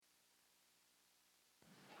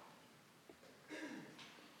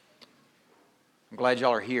I'm glad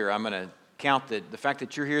y'all are here. I'm going to count the fact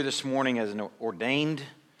that you're here this morning as an ordained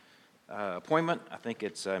appointment. I think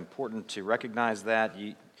it's important to recognize that.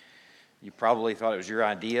 You probably thought it was your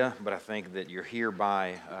idea, but I think that you're here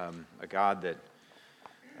by a God that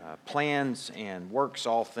plans and works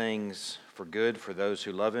all things for good for those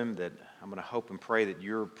who love Him, that I'm going to hope and pray that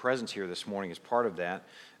your presence here this morning is part of that,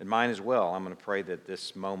 and mine as well. I'm going to pray that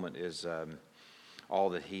this moment is all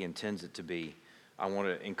that He intends it to be. I want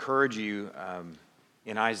to encourage you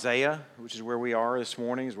in Isaiah, which is where we are this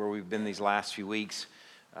morning, is where we've been these last few weeks.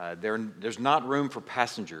 There's not room for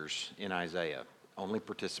passengers in Isaiah, only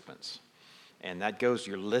participants. And that goes,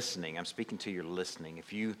 you're listening. I'm speaking to your listening.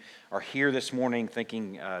 If you are here this morning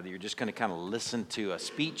thinking that you're just going to kind of listen to a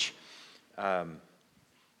speech,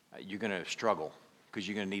 you're going to struggle because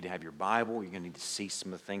you're going to need to have your Bible. You're going to need to see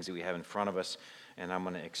some of the things that we have in front of us. And I'm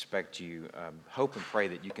going to expect you, hope and pray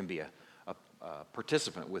that you can be a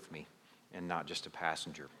participant with me and not just a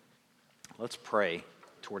passenger. Let's pray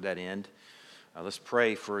toward that end. Let's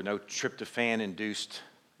pray for no tryptophan-induced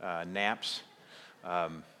naps.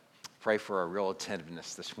 Pray for a real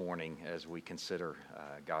attentiveness this morning as we consider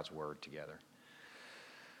God's Word together.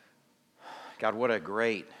 God, what a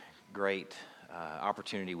great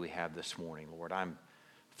opportunity we have this morning, Lord. I'm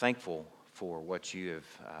thankful for what you have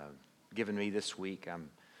given me this week.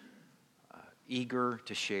 I'm eager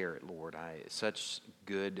to share it, Lord. Such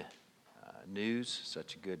good news,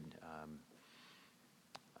 such good,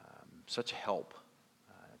 such help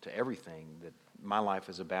to everything that my life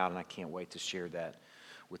is about, and I can't wait to share that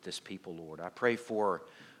with this people, Lord. I pray for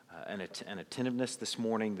an attentiveness this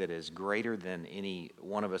morning that is greater than any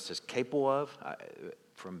one of us is capable of.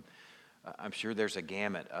 I'm sure there's a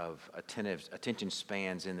gamut of attention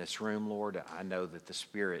spans in this room, Lord. I know that the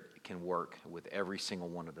Spirit can work with every single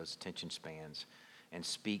one of those attention spans and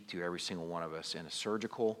speak to every single one of us in a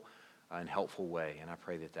surgical and helpful way, and I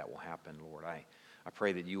pray that that will happen, Lord. I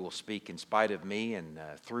pray that you will speak in spite of me and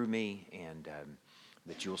through me, and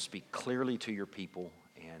that you will speak clearly to your people,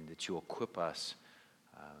 and that you will equip us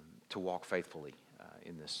to walk faithfully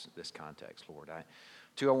in this context, Lord. I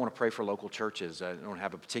want to pray for local churches. I don't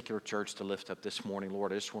have a particular church to lift up this morning,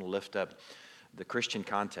 Lord. I just want to lift up the Christian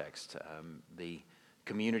context, the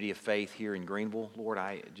community of faith here in Greenville. Lord,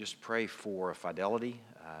 I just pray for fidelity,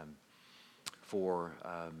 for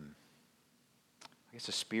a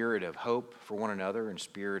spirit of hope for one another, and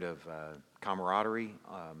spirit of camaraderie,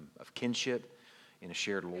 of kinship in a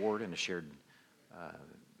shared Lord, in a shared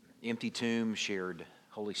empty tomb, shared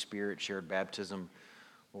Holy Spirit, shared baptism.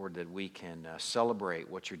 Lord, that we can celebrate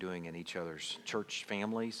what you're doing in each other's church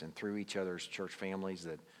families and through each other's church families,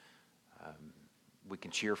 that we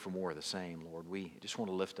can cheer for more of the same, Lord. We just want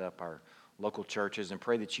to lift up our local churches and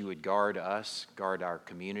pray that you would guard us, guard our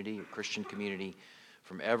community, our Christian community,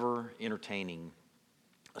 from ever entertaining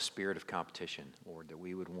a spirit of competition, Lord, that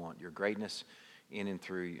we would want your greatness in and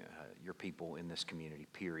through your people in this community,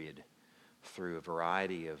 period, through a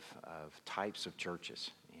variety of types of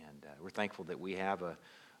churches. And we're thankful that we have a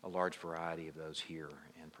large variety of those here,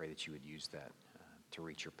 and pray that you would use that to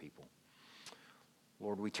reach your people.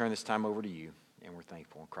 Lord, we turn this time over to you, and we're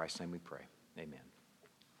thankful. In Christ's name we pray. Amen.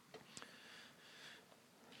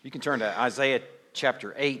 You can turn to Isaiah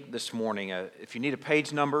chapter 8 this morning. If you need a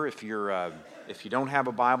page number, if you don't have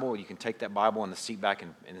a Bible, you can take that Bible in the seat back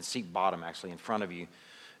in the seat bottom, actually, in front of you,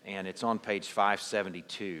 and it's on page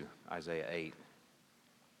 572, Isaiah 8.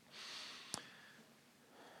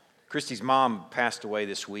 Christy's mom passed away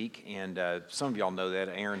this week, and some of y'all know that.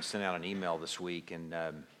 Aaron sent out an email this week, and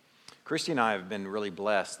Christy and I have been really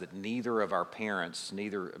blessed that neither of our parents,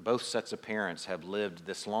 both sets of parents have lived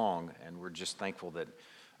this long, and we're just thankful that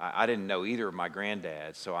I didn't know either of my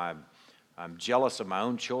granddads, so I'm jealous of my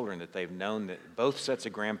own children that they've known that both sets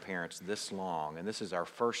of grandparents this long, and this is our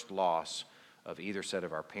first loss of either set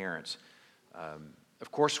of our parents.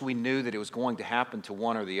 Of course, we knew that it was going to happen to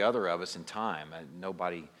one or the other of us in time.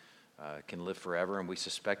 Nobody can live forever, and we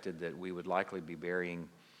suspected that we would likely be burying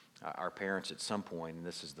our parents at some point, and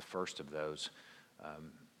this is the first of those.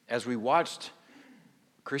 As we watched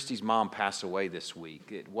Christy's mom pass away this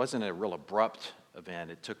week, it wasn't a real abrupt event.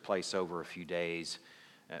 It took place over a few days,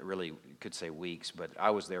 really, you could say weeks, but I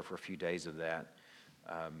was there for a few days of that.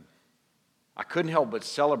 I couldn't help but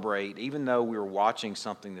celebrate, even though we were watching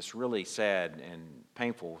something that's really sad and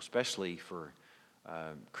painful, especially for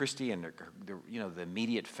Christy and the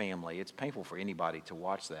immediate family. It's painful for anybody to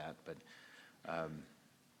watch that, but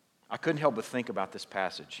I couldn't help but think about this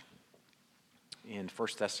passage in 1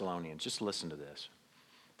 Thessalonians. Just listen to this.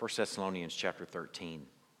 1 Thessalonians chapter 13.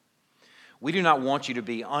 We do not want you to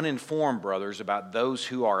be uninformed, brothers, about those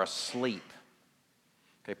who are asleep.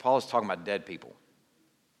 Okay, Paul is talking about dead people.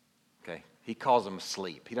 He calls them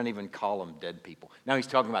asleep. He doesn't even call them dead people. Now he's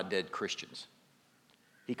talking about dead Christians.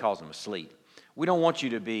 He calls them asleep. We don't want you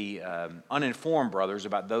to be uninformed, brothers,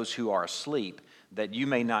 about those who are asleep, that you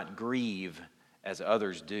may not grieve as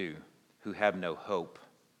others do, who have no hope.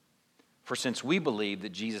 For since we believe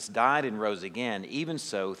that Jesus died and rose again, even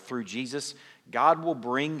so, through Jesus, God will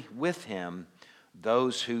bring with him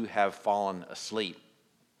those who have fallen asleep.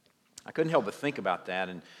 I couldn't help but think about that,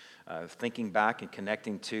 and thinking back and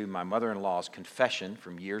connecting to my mother-in-law's confession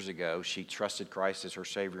from years ago. She trusted Christ as her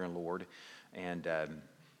Savior and Lord, and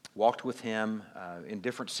walked with him in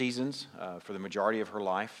different seasons for the majority of her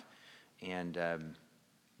life. And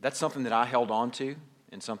that's something that I held on to,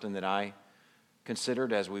 and something that I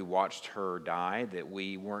considered as we watched her die, that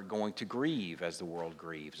we weren't going to grieve as the world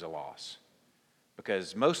grieves a loss.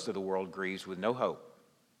 Because most of the world grieves with no hope.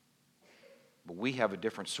 But we have a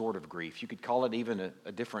different sort of grief. You could call it even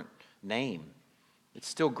a different name. It's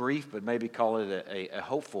still grief, but maybe call it a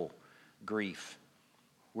hopeful grief.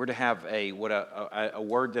 We're to have a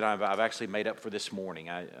word that I've actually made up for this morning.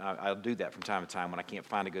 I'll do that from time to time. When I can't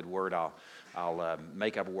find a good word, I'll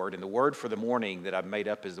make up a word. And the word for the morning that I've made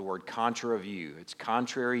up is the word contra view. It's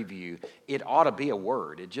contrary view. It ought to be a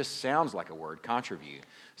word. It just sounds like a word, contra view.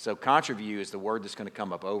 So contra view is the word that's going to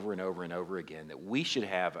come up over and over and over again, that we should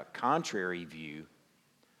have a contrary view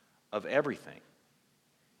of everything,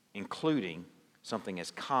 including something as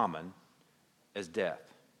common as death.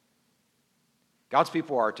 God's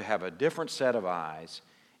people are to have a different set of eyes,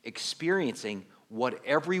 experiencing what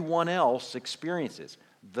everyone else experiences.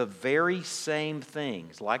 The very same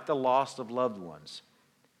things, like the loss of loved ones,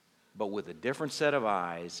 but with a different set of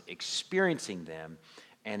eyes, experiencing them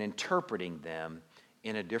and interpreting them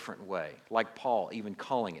in a different way. Like Paul, even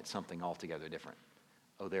calling it something altogether different.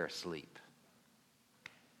 Oh, they're asleep.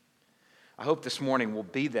 I hope this morning will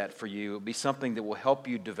be that for you. It will be something that will help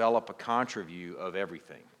you develop a contra view of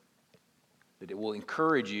everything. That it will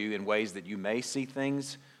encourage you in ways that you may see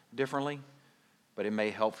things differently, but it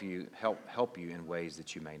may help you in ways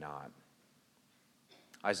that you may not.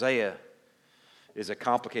 Isaiah is a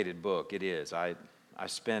complicated book. It is. I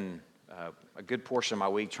spend a good portion of my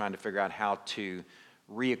week trying to figure out how to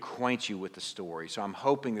reacquaint you with the story. So I'm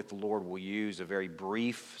hoping that the Lord will use a very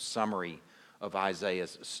brief summary of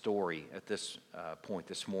Isaiah's story at this point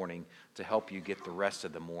this morning to help you get the rest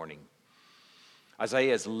of the morning.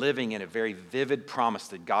 Isaiah is living in a very vivid promise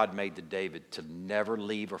that God made to David to never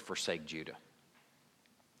leave or forsake Judah.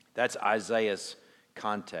 That's Isaiah's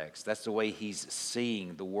context. That's the way he's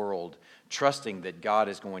seeing the world, trusting that God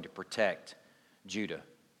is going to protect Judah.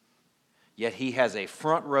 Yet he has a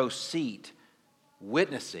front row seat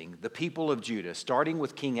witnessing the people of Judah, starting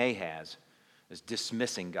with King Ahaz, as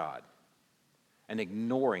dismissing God and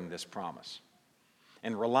ignoring this promise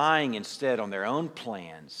and relying instead on their own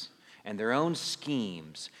plans and their own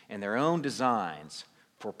schemes and their own designs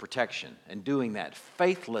for protection, and doing that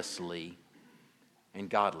faithlessly and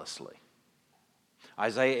godlessly.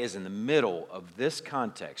 Isaiah is in the middle of this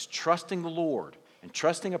context, trusting the Lord and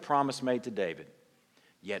trusting a promise made to David,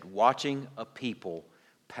 yet watching a people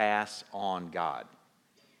pass on God.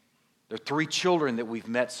 There are three children that we've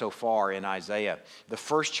met so far in Isaiah. The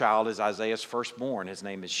first child is Isaiah's firstborn. His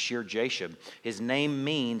name is Shear-Jashub. His name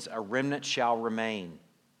means a remnant shall remain.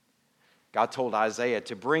 God told Isaiah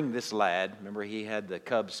to bring this lad. Remember, he had the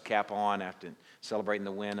Cubs cap on after celebrating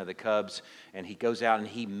the win of the Cubs. And he goes out and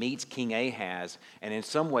he meets King Ahaz. And in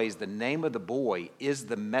some ways, the name of the boy is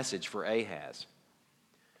the message for Ahaz.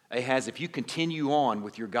 Ahaz, if you continue on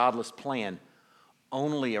with your godless plan,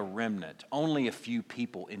 only a remnant, only a few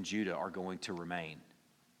people in Judah are going to remain.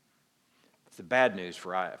 It's the bad news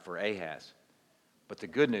for Ahaz. But the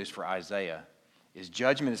good news for Isaiah is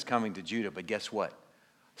judgment is coming to Judah, but guess what?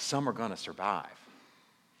 Some are going to survive.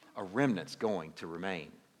 A remnant's going to remain.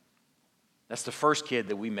 That's the first kid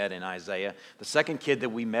that we met in Isaiah. The second kid that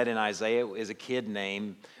we met in Isaiah is a kid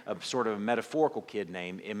named, a sort of a metaphorical kid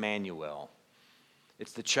named Emmanuel.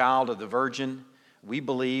 It's the child of the virgin. We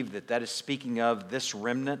believe that that is speaking of this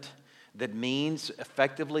remnant that means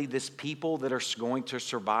effectively this people that are going to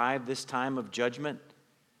survive this time of judgment,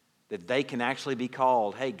 that they can actually be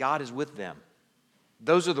called, hey, God is with them.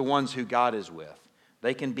 Those are the ones who God is with.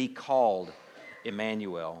 They can be called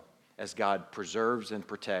Emmanuel as God preserves and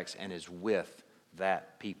protects and is with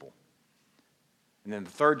that people. And then the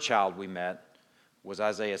third child we met was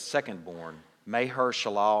Isaiah's second-born,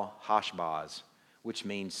 Maher-Shalal-Hashbaz, which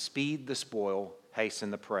means speed the spoil, hasten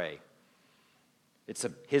the prey.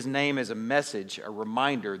 His name is a message, a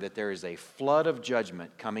reminder that there is a flood of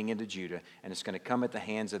judgment coming into Judah, and it's going to come at the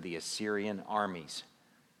hands of the Assyrian armies.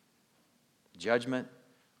 Judgment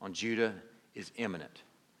on Judah is imminent.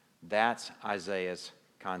 That's Isaiah's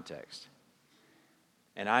context.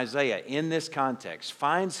 And Isaiah, in this context,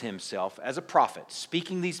 finds himself as a prophet,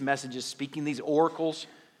 speaking these messages, speaking these oracles,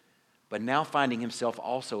 but now finding himself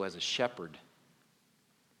also as a shepherd.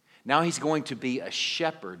 Now he's going to be a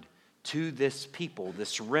shepherd to this people,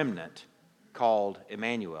 this remnant called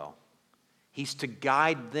Emmanuel. He's to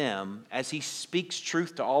guide them as he speaks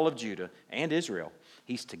truth to all of Judah and Israel.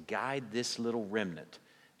 He's to guide this little remnant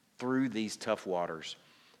through these tough waters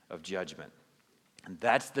of judgment. And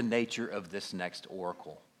that's the nature of this next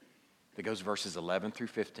oracle. That goes verses 11 through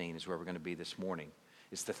 15 is where we're going to be this morning.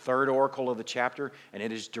 It's the third oracle of the chapter, and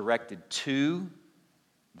it is directed to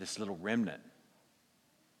this little remnant.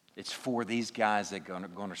 It's for these guys that are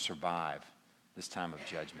going to survive this time of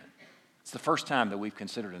judgment. It's the first time that we've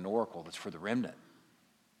considered an oracle that's for the remnant,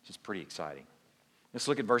 which is pretty exciting. Let's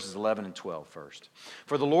look at verses 11 and 12 first.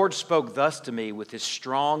 For the Lord spoke thus to me with his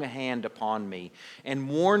strong hand upon me and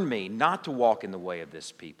warned me not to walk in the way of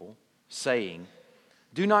this people, saying,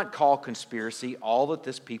 do not call conspiracy all that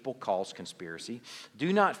this people calls conspiracy.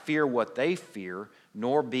 Do not fear what they fear,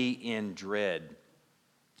 nor be in dread.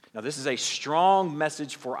 Now, this is a strong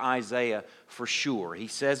message for Isaiah for sure. He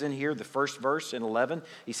says in here, the first verse in 11,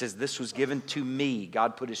 he says, this was given to me.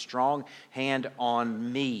 God put his strong hand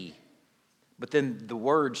on me. But then the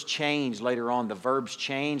words change later on. The verbs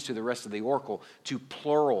change to the rest of the oracle to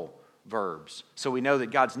plural verbs. So we know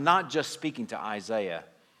that God's not just speaking to Isaiah,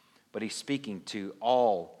 but he's speaking to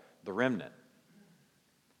all the remnant.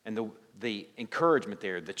 And the encouragement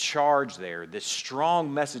there, the charge there, this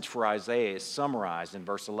strong message for Isaiah is summarized in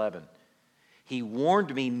verse 11. He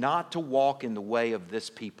warned me not to walk in the way of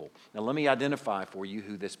this people. Now let me identify for you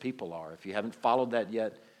who this people are. If you haven't followed that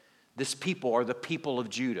yet, this people are the people of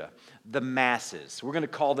Judah, the masses. We're going to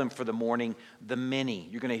call them for the morning the many.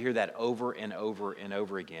 You're going to hear that over and over and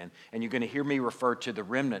over again. And you're going to hear me refer to the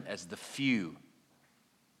remnant as the few.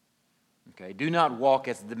 Okay, do not walk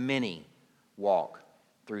as the many walk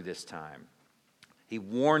through this time. He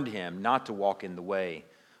warned him not to walk in the way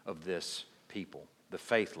of this people, the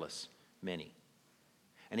faithless many.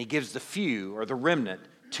 And he gives the few, or the remnant,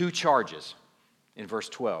 two charges in verse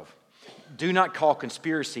 12. Do not call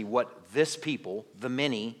conspiracy what this people, the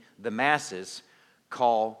many, the masses,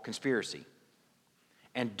 call conspiracy.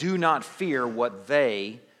 And do not fear what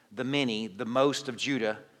they, the many, the most of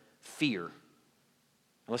Judah, fear.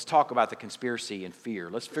 Let's talk about the conspiracy and fear.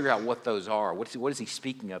 Let's figure out what those are. What is he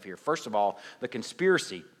speaking of here? First of all, the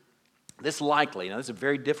conspiracy. This likely, now this is a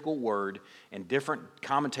very difficult word, and different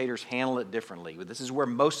commentators handle it differently. But this is where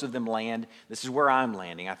most of them land. This is where I'm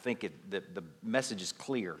landing. I think the message is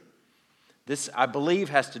clear. This, I believe,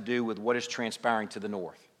 has to do with what is transpiring to the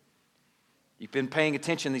north. You've been paying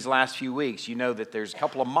attention these last few weeks. You know that there's a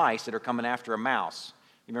couple of mice that are coming after a mouse.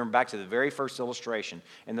 You remember back to the very first illustration.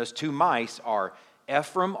 And those two mice are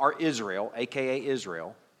Ephraim, or Israel, a.k.a.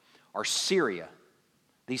 Israel, or Syria.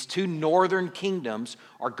 These two northern kingdoms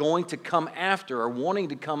are going to come after, or wanting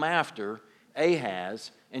to come after,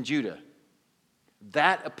 Ahaz and Judah.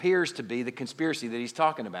 That appears to be the conspiracy that he's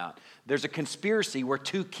talking about. There's a conspiracy where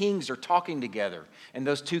two kings are talking together. And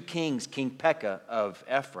those two kings, King Pekah of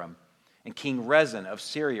Ephraim and King Rezin of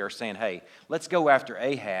Syria, are saying, hey, let's go after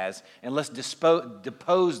Ahaz and let's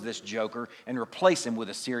depose this joker and replace him with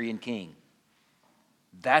a Syrian king.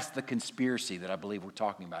 That's the conspiracy that I believe we're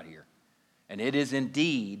talking about here. And it is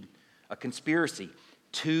indeed a conspiracy.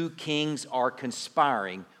 Two kings are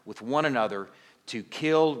conspiring with one another to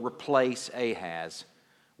kill, replace Ahaz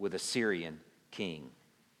with a Syrian king.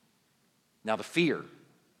 Now the fear.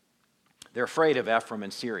 They're afraid of Ephraim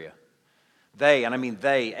and Syria. They,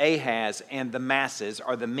 Ahaz and the masses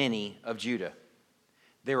are the many of Judah.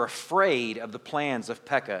 They're afraid of the plans of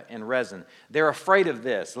Pekah and Rezin. They're afraid of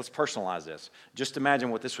this. Let's personalize this. Just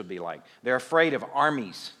imagine what this would be like. They're afraid of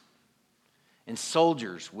armies and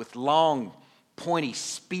soldiers with long, pointy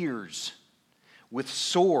spears, with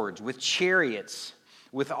swords, with chariots,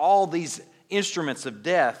 with all these instruments of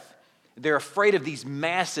death. They're afraid of these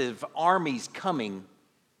massive armies coming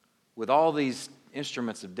with all these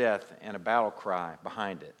instruments of death and a battle cry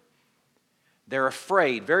behind it. They're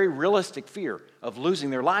afraid, very realistic fear, of losing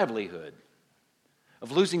their livelihood,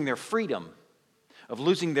 of losing their freedom, of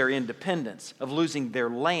losing their independence, of losing their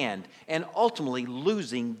land, and ultimately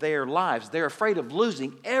losing their lives. They're afraid of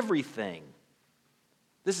losing everything.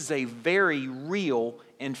 This is a very real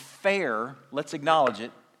and fair, let's acknowledge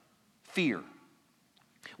it, fear.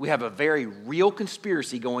 We have a very real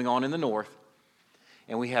conspiracy going on in the north,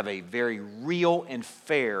 and we have a very real and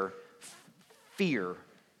fair fear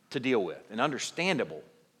to deal with, an understandable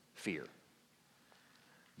fear.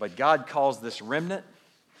 But God calls this remnant,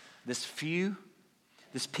 this few,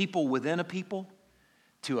 this people within a people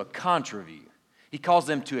to a contra view. He calls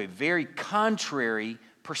them to a very contrary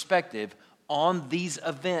perspective on these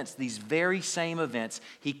events, these very same events.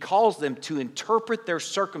 He calls them to interpret their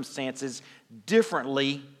circumstances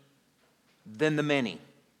differently than the many.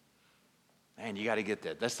 Man, you got to get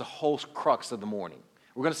that. That's the whole crux of the morning.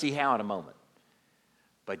 We're going to see how in a moment.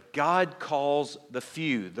 But God calls the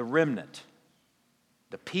few, the remnant,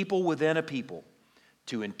 the people within a people,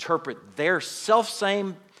 to interpret their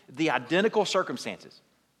self-same, the identical circumstances,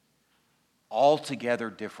 altogether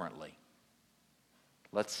differently.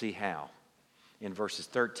 Let's see how. In verses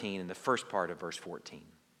 13 and the first part of verse 14.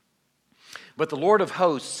 But the Lord of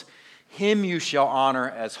hosts, him you shall honor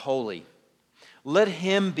as holy. Let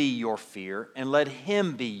him be your fear, and let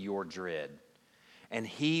him be your dread, and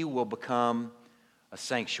he will become a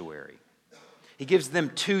sanctuary. He gives them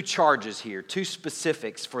two charges here, two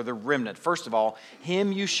specifics for the remnant. First of all,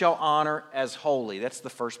 him you shall honor as holy. That's the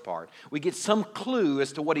first part. We get some clue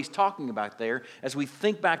as to what he's talking about there as we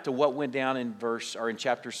think back to what went down in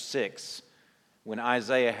chapter 6 when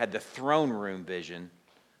Isaiah had the throne room vision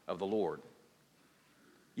of the Lord.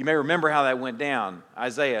 You may remember how that went down.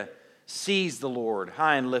 Isaiah sees the Lord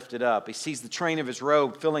high and lifted up. He sees the train of his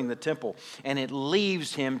robe filling the temple, and it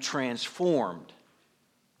leaves him transformed.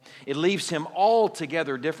 It leaves him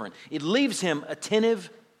altogether different. It leaves him attentive,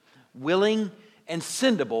 willing, and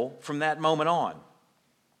sendable from that moment on.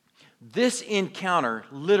 This encounter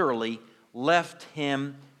literally left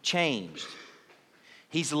him changed.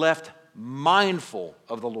 He's left mindful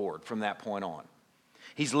of the Lord from that point on.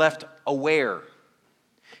 He's left aware.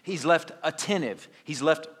 He's left attentive. He's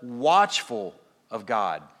left watchful of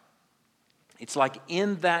God. It's like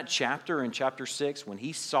in that chapter, in chapter 6, when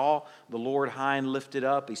he saw the Lord high and lifted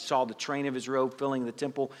up, he saw the train of his robe filling the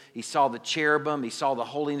temple, he saw the cherubim, he saw the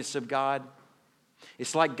holiness of God.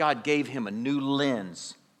 It's like God gave him a new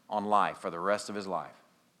lens on life for the rest of his life.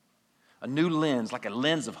 A new lens, like a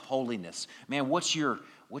lens of holiness. Man, what's your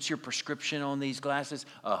prescription on these glasses?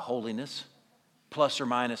 Holiness. Plus or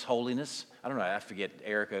minus holiness. I don't know, I forget,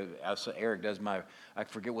 Eric does I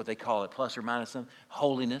forget what they call it, plus or minus something.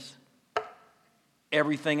 Holiness.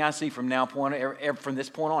 Everything I see from this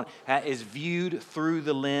point on is viewed through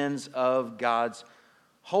the lens of God's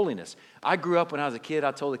holiness. I grew up when I was a kid,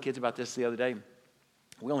 I told the kids about this the other day.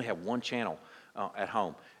 We only had one channel at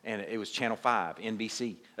home, and it was Channel 5,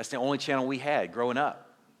 NBC. That's the only channel we had growing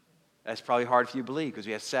up. That's probably hard for you to believe because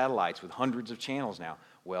we have satellites with hundreds of channels now.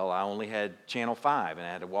 Well, I only had Channel 5, and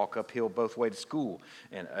I had to walk uphill both ways to school,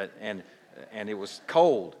 and it was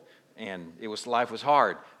cold, and life was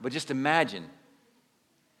hard. But just imagine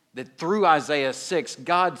that through Isaiah 6,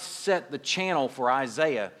 God set the channel for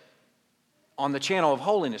Isaiah on the channel of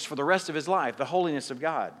holiness for the rest of his life, the holiness of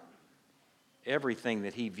God. Everything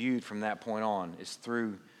that he viewed from that point on is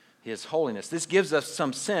through his holiness. This gives us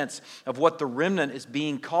some sense of what the remnant is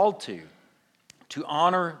being called to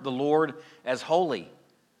honor the Lord as holy.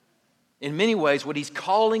 In many ways, what he's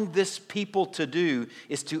calling this people to do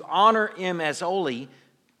is to honor him as holy,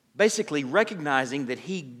 basically recognizing that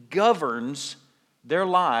he governs their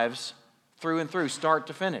lives through and through, start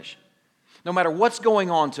to finish. No matter what's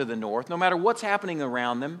going on to the north, no matter what's happening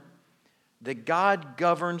around them, that God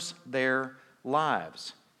governs their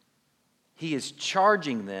lives. He is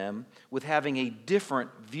charging them with having a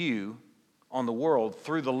different view on the world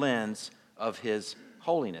through the lens of his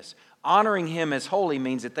holiness. Honoring him as holy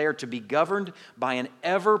means that they are to be governed by an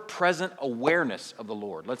ever-present awareness of the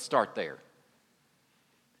Lord. Let's start there.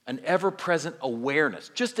 An ever-present awareness,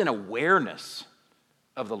 just an awareness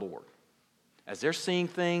of the Lord. As they're seeing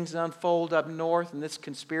things unfold up north in this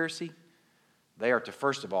conspiracy, they are to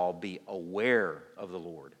first of all be aware of the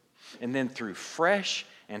Lord. And then through fresh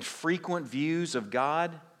and frequent views of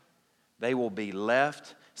God, they will be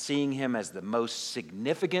left seeing him as the most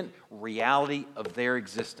significant reality of their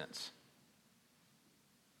existence.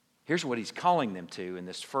 Here's what he's calling them to in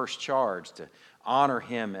this first charge, to honor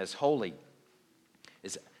him as holy.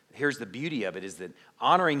 Here's the beauty of it, is that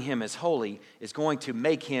honoring him as holy is going to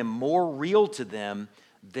make him more real to them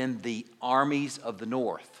than the armies of the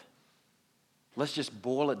north. Let's just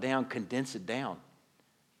boil it down, condense it down.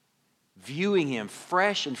 Viewing him,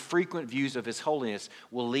 fresh and frequent views of his holiness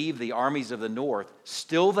will leave the armies of the north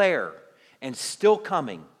still there and still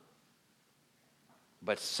coming,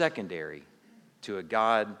 but secondary to a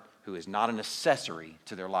God who is not an accessory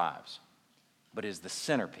to their lives, but is the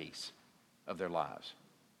centerpiece of their lives.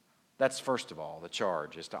 That's first of all, the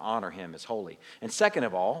charge is to honor him as holy. And second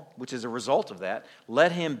of all, which is a result of that,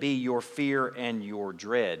 let him be your fear and your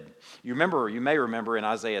dread. You may remember in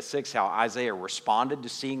Isaiah 6 how Isaiah responded to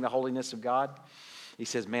seeing the holiness of God. He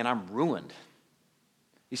says, man, I'm ruined.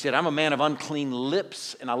 He said, I'm a man of unclean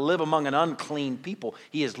lips, and I live among an unclean people.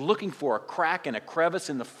 He is looking for a crack and a crevice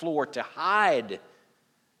in the floor to hide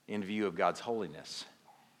in view of God's holiness.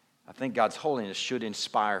 I think God's holiness should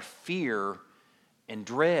inspire fear and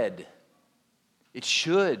dread. It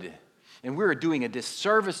should. And we're doing a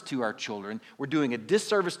disservice to our children. We're doing a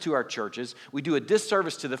disservice to our churches. We do a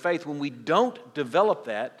disservice to the faith when we don't develop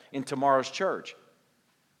that in tomorrow's church.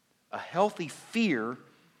 A healthy fear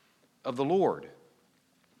of the Lord.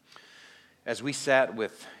 As we sat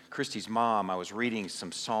with Christy's mom, I was reading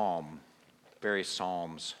some various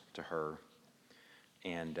psalms to her.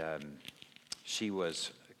 And she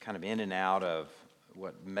was kind of in and out of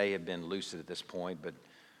what may have been lucid at this point. But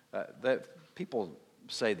that people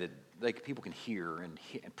say that people can hear and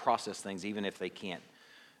process things even if they can't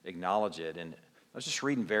acknowledge it. And I was just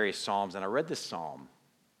reading various psalms, and I read this psalm.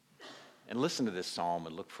 And listened to this psalm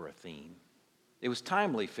and looked for a theme. It was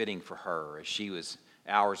timely fitting for her as she was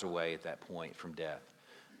hours away at that point from death.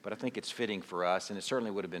 But I think it's fitting for us, and it certainly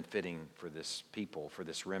would have been fitting for this people, for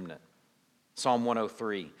this remnant. Psalm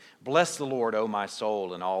 103, bless the Lord, O my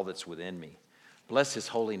soul, and all that's within me. Bless his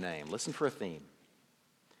holy name. Listen for a theme.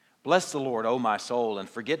 Bless the Lord, O my soul, and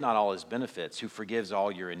forget not all his benefits, who forgives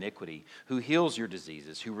all your iniquity, who heals your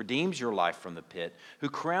diseases, who redeems your life from the pit, who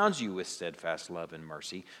crowns you with steadfast love and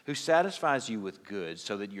mercy, who satisfies you with good,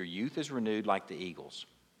 so that your youth is renewed like the eagles.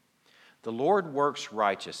 The Lord works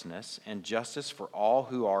righteousness and justice for all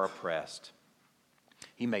who are oppressed.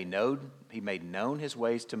 He made known his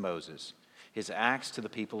ways to Moses, his acts to the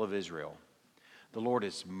people of Israel. The Lord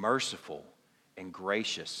is merciful and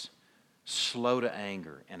gracious, slow to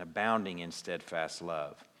anger, and abounding in steadfast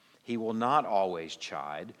love. He will not always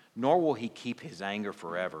chide, nor will he keep his anger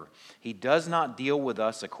forever. He does not deal with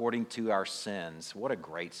us according to our sins. What a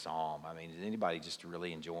great psalm. I mean, is anybody just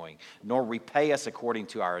really enjoying? Nor repay us according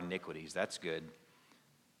to our iniquities. That's good.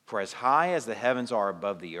 For as high as the heavens are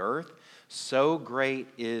above the earth, so great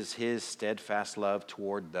is his steadfast love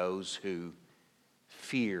toward those who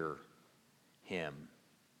fear him.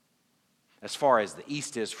 As far as the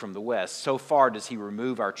east is from the west, so far does he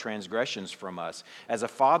remove our transgressions from us. As a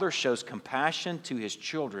father shows compassion to his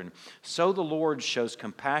children, so the Lord shows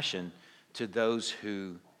compassion to those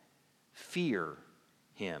who fear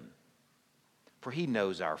him. For he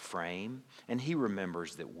knows our frame, and he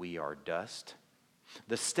remembers that we are dust.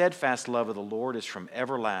 The steadfast love of the Lord is from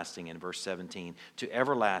everlasting, in verse 17, to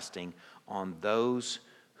everlasting on those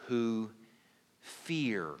who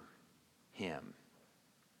fear him.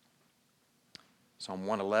 Psalm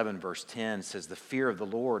 111, verse 10 says, the fear of the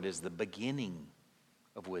Lord is the beginning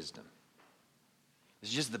of wisdom.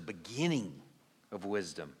 It's just the beginning of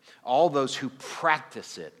wisdom. All those who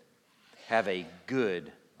practice it have a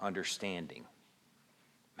good understanding.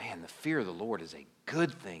 Man, the fear of the Lord is a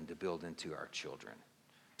good thing to build into our children,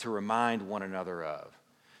 to remind one another of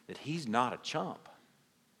that he's not a chump.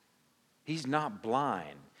 He's not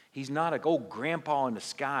blind. He's not an old grandpa in the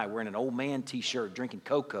sky wearing an old man t-shirt, drinking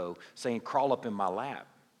cocoa, saying, crawl up in my lap.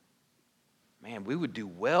 Man, we would do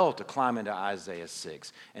well to climb into Isaiah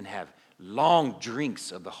 6 and have long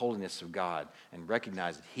drinks of the holiness of God and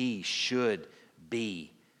recognize that he should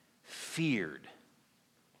be feared.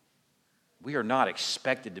 We are not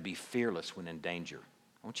expected to be fearless when in danger.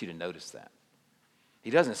 I want you to notice that. He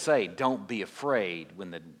doesn't say, don't be afraid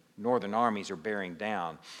when the northern armies are bearing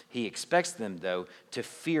down. He expects them, though, to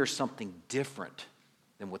fear something different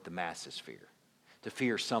than what the masses fear, to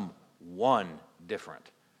fear someone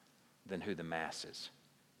different than who the masses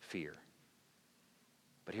fear.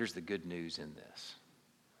 But here's the good news in this.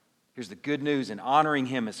 Here's the good news in honoring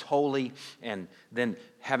him as holy and then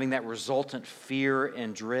having that resultant fear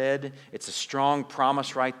and dread. It's a strong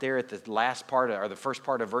promise right there at the last part, or the first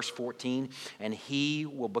part of verse 14. And he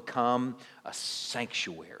will become a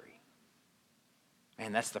sanctuary.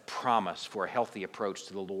 And that's the promise for a healthy approach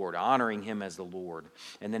to the Lord, honoring him as the Lord.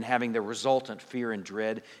 And then having the resultant fear and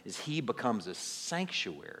dread is he becomes a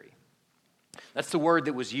sanctuary. That's the word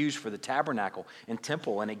that was used for the tabernacle and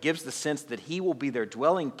temple, and it gives the sense that he will be their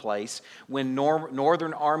dwelling place when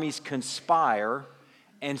northern armies conspire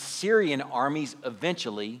and Assyrian armies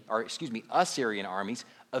eventually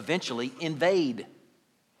invade.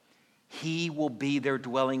 He will be their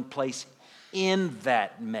dwelling place in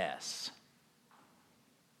that mess.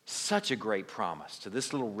 Such a great promise to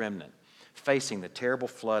this little remnant facing the terrible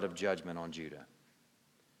flood of judgment on Judah.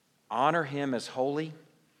 Honor him as holy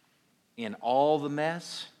in all the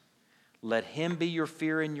mess. Let him be your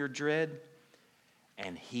fear and your dread,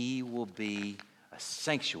 and he will be a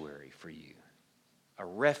sanctuary for you, a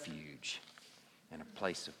refuge and a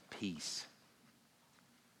place of peace.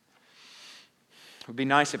 It would be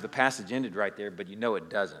nice if the passage ended right there, but you know it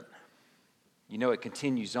doesn't. You know it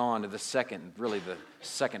continues on to the second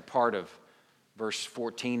part of verse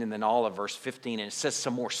 14 and then all of verse 15, and it says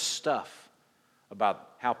some more stuff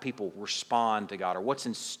about how people respond to God or what's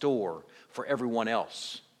in store for everyone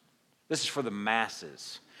else. This is for the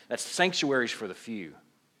masses. That's sanctuaries for the few.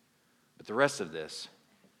 But the rest of this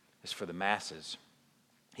is for the masses.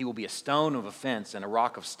 He will be a stone of offense and a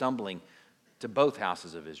rock of stumbling to both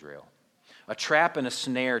houses of Israel, a trap and a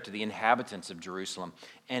snare to the inhabitants of Jerusalem,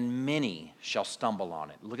 and many shall stumble on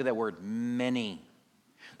it. Look at that word, many.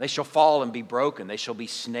 They shall fall and be broken. They shall be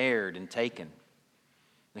snared and taken.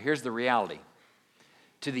 Now here's the reality.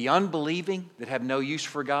 To the unbelieving that have no use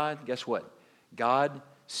for God, guess what? God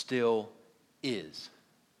still is.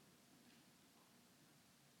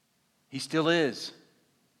 He still is.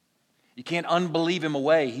 You can't unbelieve him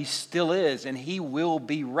away. He still is, and he will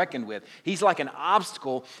be reckoned with. He's like an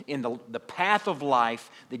obstacle in the path of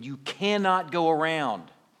life that you cannot go around.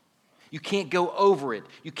 You can't go over it.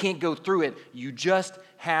 You can't go through it. You just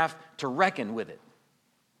have to reckon with it.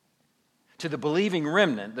 To the believing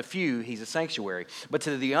remnant, the few, he's a sanctuary. But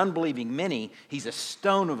to the unbelieving many, he's a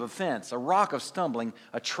stone of offense, a rock of stumbling,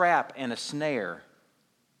 a trap and a snare.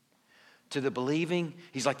 To the believing,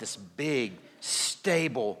 he's like this big,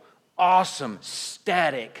 stable, awesome,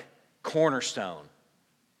 static cornerstone.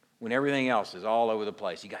 When everything else is all over the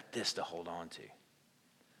place, you got this to hold on to.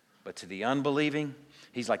 But to the unbelieving,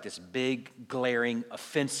 he's like this big, glaring,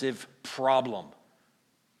 offensive problem.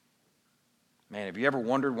 Man, have you ever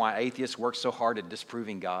wondered why atheists work so hard at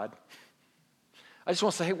disproving God? I just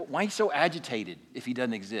want to say, hey, why are you so agitated if he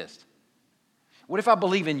doesn't exist? What if I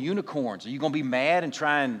believe in unicorns? Are you going to be mad and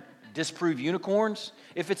try and disprove unicorns?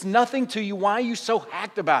 If it's nothing to you, why are you so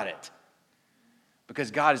hacked about it?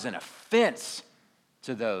 Because God is an offense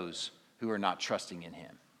to those who are not trusting in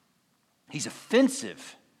him. He's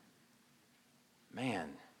offensive. Man,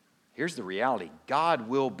 here's the reality. God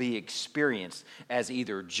will be experienced as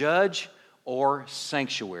either judge or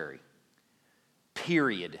sanctuary.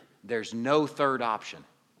 Period. There's no third option.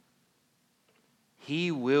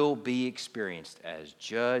 He will be experienced as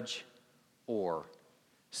judge or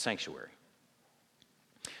sanctuary.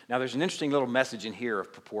 Now, there's an interesting little message in here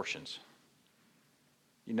of proportions.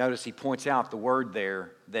 You notice he points out the word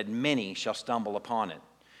there that many shall stumble upon it.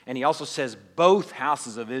 And he also says both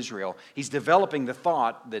houses of Israel. He's developing the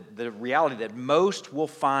thought, that the reality that most will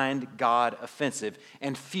find God offensive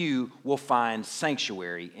and few will find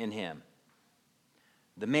sanctuary in him.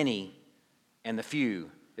 The many and the few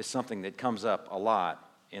is something that comes up a lot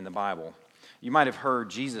in the Bible. You might have heard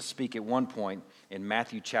Jesus speak at one point in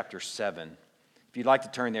Matthew chapter 7. If you'd like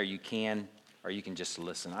to turn there, you can, or you can just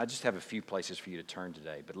listen. I just have a few places for you to turn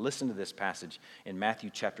today. But listen to this passage in Matthew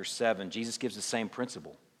chapter 7. Jesus gives the same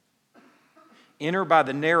principle. Enter by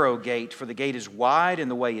the narrow gate, for the gate is wide and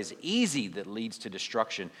the way is easy that leads to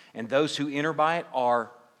destruction, and those who enter by it are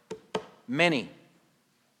many.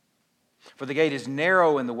 For the gate is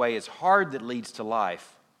narrow and the way is hard that leads to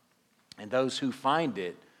life, and those who find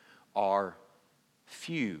it are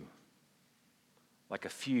few. Like a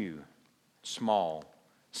few, small,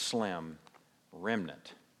 slim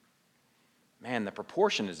remnant. Man, the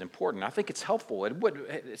proportion is important. I think it's helpful.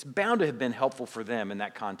 It's bound to have been helpful for them in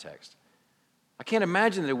that context. I can't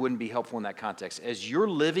imagine that it wouldn't be helpful in that context. As you're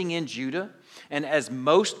living in Judah, and as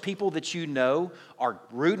most people that you know are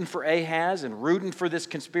rooting for Ahaz and rooting for this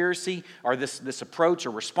conspiracy, or this approach or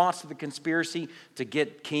response to the conspiracy to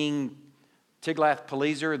get King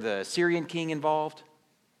Tiglath-Pileser, the Syrian king, involved,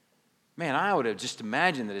 man, I would have just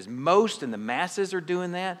imagined that as most and the masses are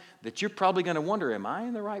doing that you're probably going to wonder, am I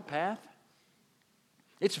in the right path?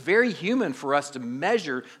 It's very human for us to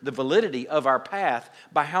measure the validity of our path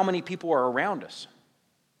by how many people are around us.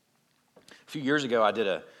 A few years ago, I did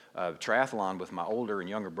a triathlon with my older and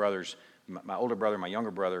younger brothers, my older brother and my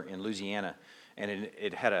younger brother in Louisiana, and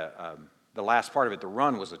it had the last part of it, the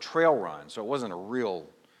run was a trail run, so it wasn't a real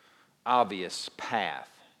obvious path.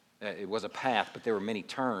 It was a path, but there were many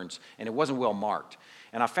turns, and it wasn't well marked.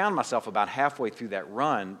 And I found myself about halfway through that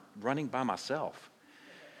run, running by myself.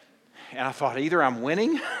 And I thought, either I'm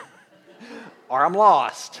winning or I'm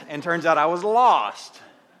lost. And turns out I was lost.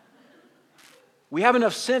 We have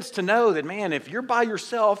enough sense to know that, man, if you're by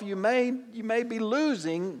yourself, you may be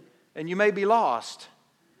losing and you may be lost.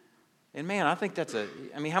 And man, I think how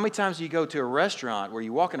many times do you go to a restaurant where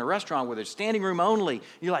you walk in a restaurant where there's standing room only,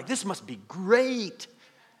 you're like, this must be great.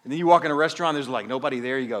 And then you walk in a restaurant, there's like nobody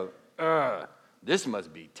there, you go, this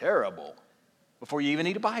must be terrible, before you even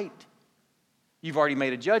eat a bite. You've already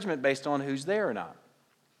made a judgment based on who's there or not.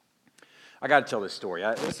 I got to tell this story.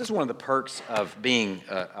 This is one of the perks of being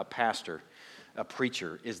a pastor. a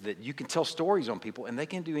preacher is that you can tell stories on people and they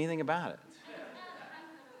can't do anything about it.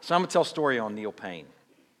 So I'm going to tell a story on Neil Payne.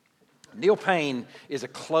 Neil Payne is a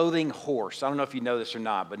clothing horse. I don't know if you know this or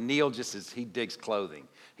not, but Neil he digs clothing.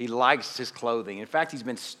 He likes his clothing. In fact, he's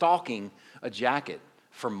been stalking a jacket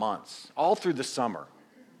for months, all through the summer.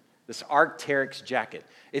 This Arc'teryx jacket.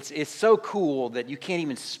 It's so cool that you can't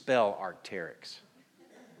even spell Arc'teryx.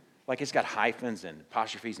 Like it's got hyphens and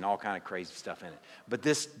apostrophes and all kind of crazy stuff in it. But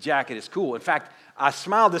this jacket is cool. In fact, I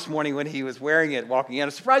smiled this morning when he was wearing it walking in.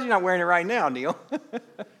 I'm surprised you're not wearing it right now, Neil.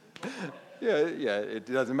 Yeah, it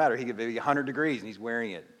doesn't matter. He could be 100 degrees and he's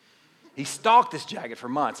wearing it. He stalked this jacket for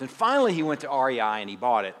months. And finally he went to REI and he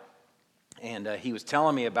bought it. And he was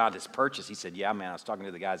telling me about his purchase. He said, yeah, man, I was talking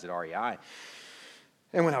to the guys at REI.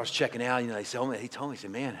 And when I was checking out, he told me, he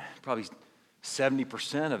said, man, probably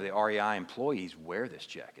 70% of the REI employees wear this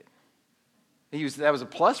jacket. That was a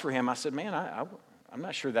plus for him. I said, man, I'm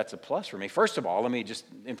not sure that's a plus for me. First of all, let me just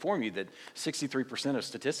inform you that 63% of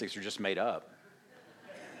statistics are just made up.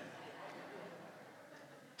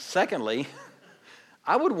 Secondly,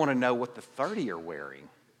 I would want to know what the 30 are wearing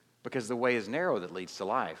because the way is narrow that leads to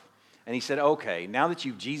life. And he said, okay, now that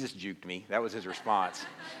you've Jesus juked me, that was his response.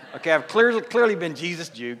 Okay, I've clearly been Jesus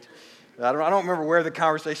juked. I don't remember where the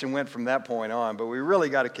conversation went from that point on, but we really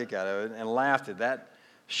got a kick out of it and laughed at that.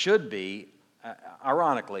 Should be,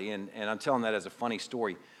 ironically, and I'm telling that as a funny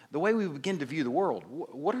story, the way we begin to view the world.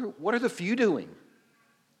 What are the few doing?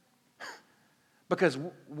 Because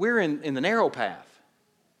we're in the narrow path.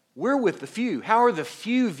 We're with the few. How are the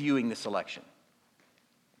few viewing this election?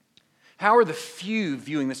 How are the few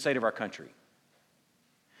viewing the state of our country?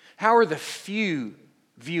 How are the few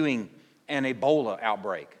viewing an Ebola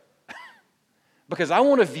outbreak? Because I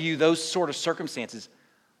want to view those sort of circumstances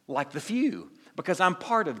like the few, because I'm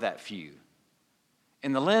part of that few.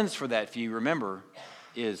 And the lens for that few, remember,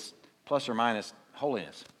 is plus or minus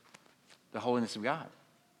holiness, the holiness of God.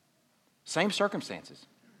 Same circumstances,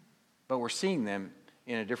 but we're seeing them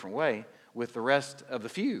in a different way with the rest of the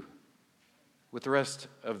few, with the rest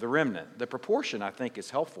of the remnant. The proportion, I think, is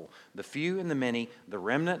helpful. The few and the many, the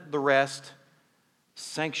remnant, the rest,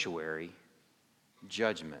 sanctuary,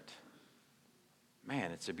 judgment.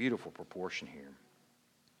 Man, it's a beautiful proportion here.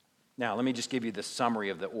 Now, let me just give you the summary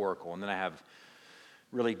of the oracle, and then I have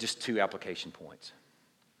really just 2 application points.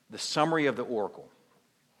 The summary of the oracle.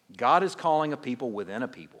 God is calling a people within a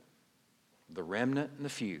people, the remnant and the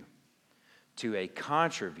few, to a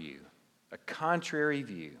contrary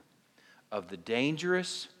view of the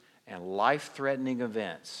dangerous and life-threatening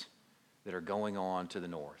events that are going on to the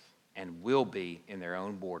north and will be in their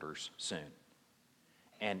own borders soon.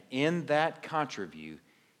 And in that contrary view,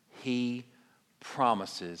 he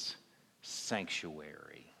promises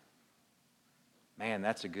sanctuary. Man,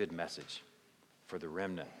 that's a good message for the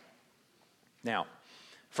remnant. Now,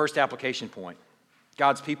 first application point.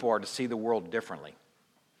 God's people are to see the world differently.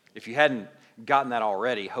 If you hadn't gotten that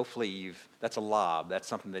already, hopefully that's a lob. That's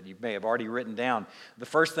something that you may have already written down. The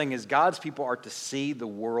first thing is God's people are to see the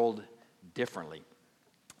world differently.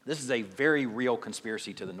 This is a very real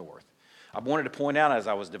conspiracy to the north. I wanted to point out as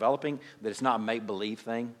I was developing that it's not a make-believe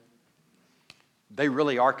thing. They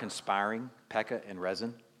really are conspiring, Pekah and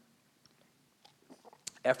Rezin,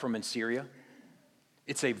 Ephraim and Syria.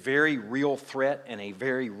 It's a very real threat and a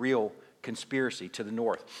very real conspiracy to the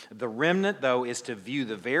north. The remnant, though, is to view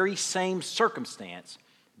the very same circumstance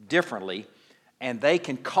differently, and they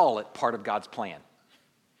can call it part of God's plan.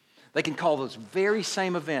 They can call those very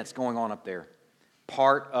same events going on up there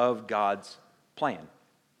part of God's plan.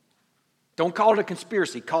 Don't call it a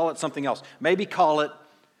conspiracy. Call it something else. Maybe call it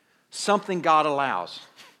something God allows.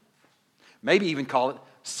 Maybe even call it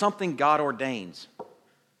something God ordains.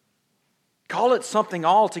 Call it something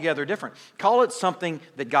altogether different. Call it something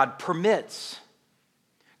that God permits.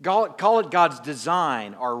 Call it God's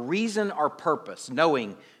design or reason or purpose,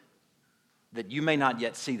 knowing that you may not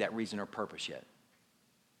yet see that reason or purpose yet.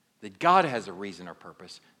 That God has a reason or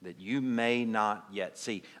purpose that you may not yet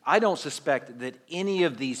see. I don't suspect that any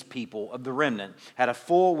of these people of the remnant had a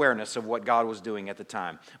full awareness of what God was doing at the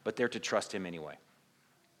time, but they're to trust Him anyway.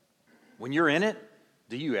 When you're in it,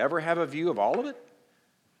 do you ever have a view of all of it?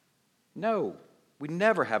 No, we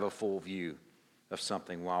never have a full view of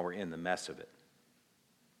something while we're in the mess of it.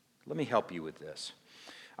 Let me help you with this.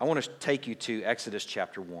 I want to take you to Exodus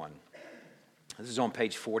chapter 1. This is on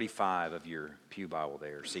page 45 of your pew Bible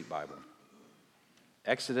there, seat Bible.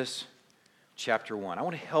 Exodus chapter 1. I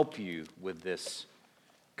want to help you with this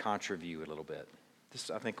contra view a little bit. This,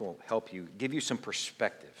 I think, will help you, give you some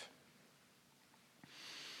perspective.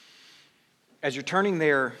 As you're turning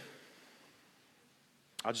there,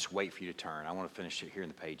 I'll just wait for you to turn. I want to finish it here in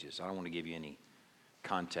the pages. I don't want to give you any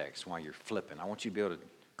context while you're flipping. I want you to be able to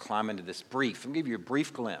climb into this brief. I'm going to give you a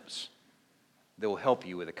brief glimpse that will help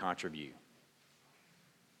you with a contra-view.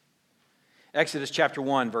 Exodus chapter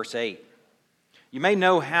 1, verse 8. You may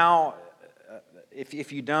know how,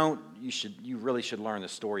 if you don't, you really should learn the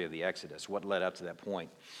story of the Exodus, what led up to that point.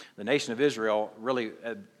 The nation of Israel really,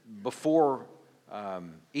 before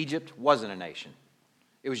Egypt, wasn't a nation.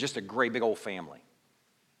 It was just a great big old family.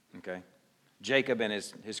 Okay? Jacob and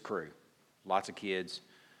his crew, lots of kids.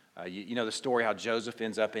 You know the story how Joseph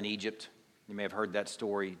ends up in Egypt. You may have heard that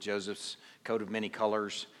story. Joseph's coat of many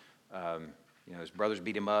colors. His brothers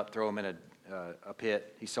beat him up, throw him in a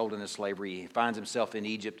pit. He's sold into slavery. He finds himself in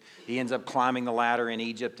Egypt. He ends up climbing the ladder in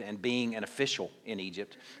Egypt and being an official in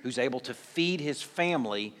Egypt who's able to feed his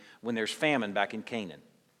family when there's famine back in Canaan.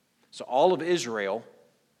 So all of Israel,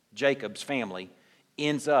 Jacob's family,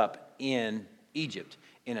 ends up in Egypt,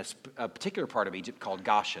 in a particular part of Egypt called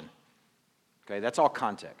Goshen. Okay, that's all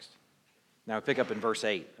context. Now we pick up in verse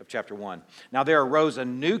 8 of chapter 1. Now there arose a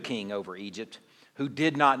new king over Egypt who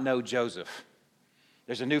did not know Joseph.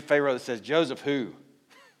 There's a new Pharaoh that says, Joseph who?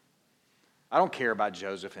 I don't care about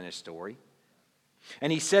Joseph and his story.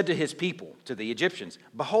 And he said to his people, to the Egyptians,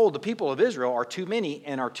 behold, the people of Israel are too many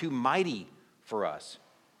and are too mighty for us.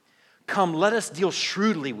 Come, let us deal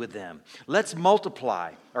shrewdly with them. Lest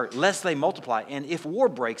they multiply. And if war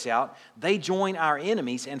breaks out, they join our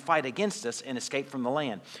enemies and fight against us and escape from the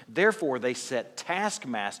land. Therefore, they set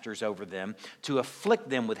taskmasters over them to afflict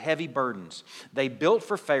them with heavy burdens. They built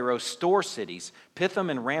for Pharaoh store cities, Pithom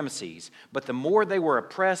and Ramesses. But the more they were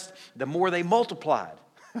oppressed, the more they multiplied.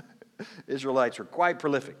 Israelites were quite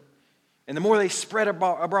prolific. And the more they spread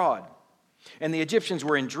abroad. And the Egyptians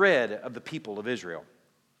were in dread of the people of Israel.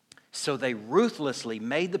 So they ruthlessly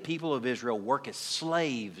made the people of Israel work as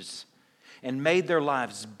slaves and made their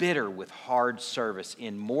lives bitter with hard service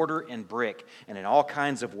in mortar and brick and in all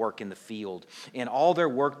kinds of work in the field. In all their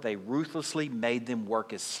work, they ruthlessly made them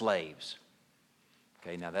work as slaves.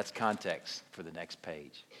 Okay, now that's context for the next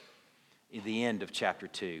page. At the end of chapter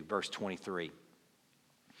 2, verse 23.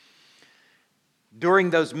 During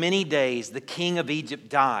those many days, the king of Egypt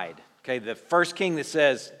died. Okay, the first king that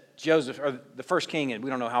says Joseph, or the first king, and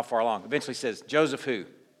we don't know how far along, eventually says, Joseph who?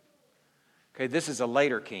 Okay, this is a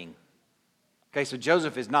later king. Okay, so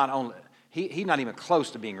Joseph is not only, he's not even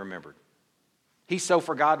close to being remembered. He's so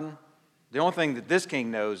forgotten. The only thing that this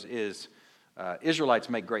king knows is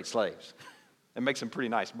Israelites make great slaves. It makes some pretty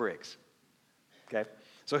nice bricks. Okay,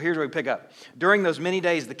 so here's where we pick up. During those many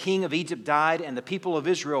days, the king of Egypt died, and the people of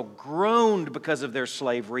Israel groaned because of their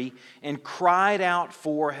slavery and cried out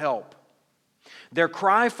for help. Their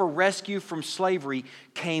cry for rescue from slavery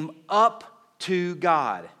came up to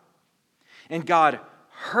God. And God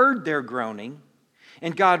heard their groaning.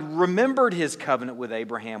 And God remembered his covenant with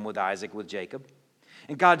Abraham, with Isaac, with Jacob.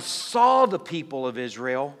 And God saw the people of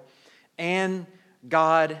Israel. And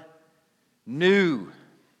God knew.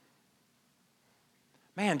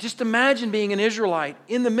 Man, just imagine being an Israelite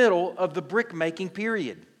in the middle of the brick-making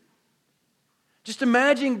period. Just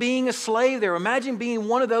imagine being a slave there. Imagine being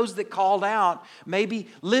one of those that called out, maybe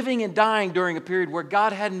living and dying during a period where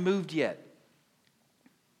God hadn't moved yet.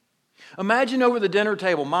 Imagine over the dinner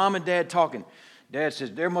table, mom and dad talking. Dad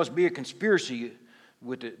says, there must be a conspiracy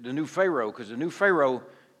with the new Pharaoh, because the new Pharaoh,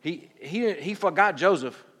 he forgot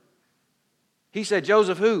Joseph. He said,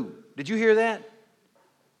 Joseph who? Did you hear that?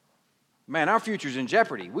 Man, our future's in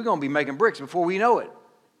jeopardy. We're going to be making bricks before we know it.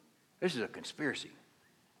 This is a conspiracy.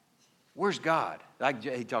 Where's God?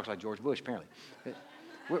 He talks like George Bush, apparently.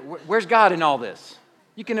 Where's God in all this?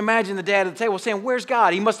 You can imagine the dad at the table saying, where's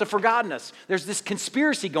God? He must have forgotten us. There's this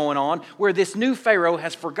conspiracy going on where this new Pharaoh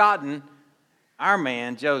has forgotten our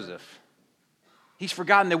man, Joseph. He's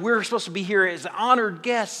forgotten that we're supposed to be here as honored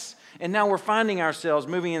guests, and now we're finding ourselves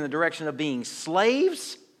moving in the direction of being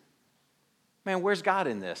slaves. Man, where's God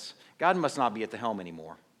in this? God must not be at the helm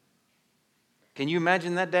anymore. Can you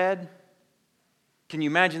imagine that, Dad? Can you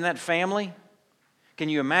imagine that family? Can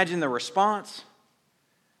you imagine the response?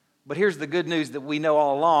 But here's the good news that we know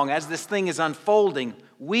all along. As this thing is unfolding,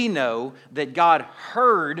 we know that God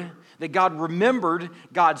heard, that God remembered,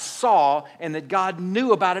 God saw, and that God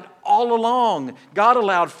knew about it all along. God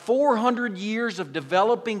allowed 400 years of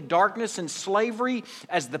developing darkness and slavery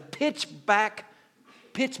as the pitch black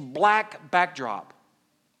backdrop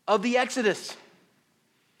of the Exodus.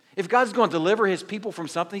 If God's going to deliver his people from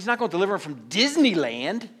something, he's not going to deliver them from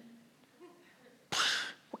Disneyland.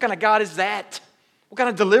 What kind of God is that? What kind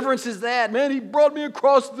of deliverance is that? Man, he brought me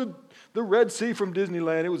across the Red Sea from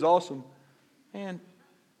Disneyland. It was awesome. Man,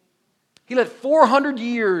 he let 400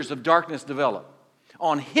 years of darkness develop,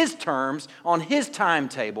 on His terms, on His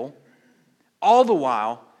timetable, all the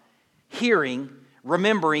while hearing,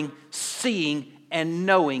 remembering, seeing, and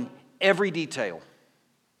knowing every detail,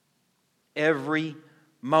 every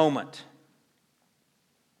moment.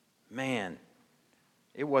 Man,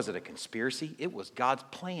 it wasn't a conspiracy. It was God's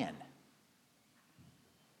plan.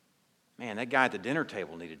 Man, that guy at the dinner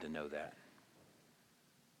table needed to know that.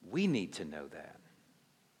 We need to know that.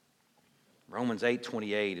 Romans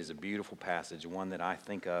 8:28 is a beautiful passage, one that I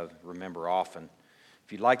think of, remember often.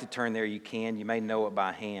 If you'd like to turn there, you can. You may know it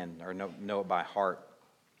by hand or know it by heart.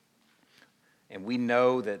 And we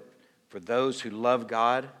know that for those who love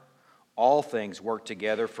God, all things work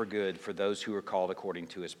together for good for those who are called according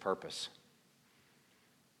to His purpose.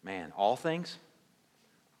 Man, all things?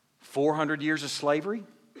 400 years of slavery?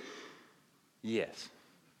 Yes,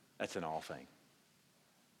 that's an all thing.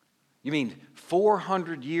 You mean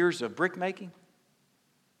 400 years of brick making?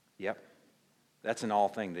 Yep, that's an all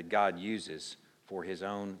thing that God uses for His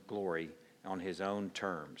own glory on His own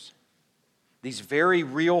terms. These very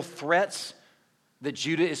real threats that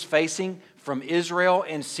Judah is facing from Israel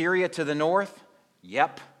and Syria to the north,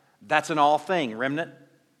 yep, that's an all thing, remnant.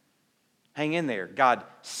 Hang in there. God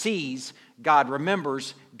sees, God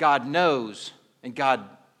remembers, God knows, and God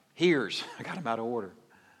hears. I got them out of order.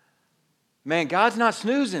 Man, God's not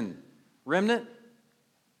snoozing, remnant.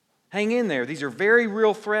 Hang in there. These are very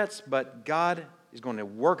real threats, but God is going to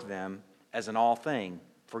work them as an all thing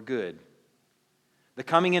for good. The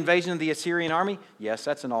coming invasion of the Assyrian army, yes,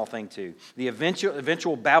 that's an all thing too. The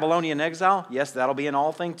eventual Babylonian exile, yes, that'll be an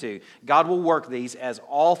all thing too. God will work these as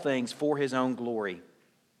all things for His own glory.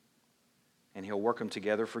 And He'll work them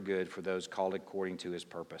together for good for those called according to His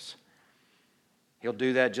purpose. He'll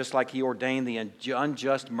do that just like He ordained the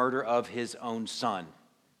unjust murder of His own Son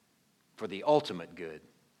for the ultimate good.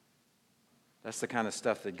 That's the kind of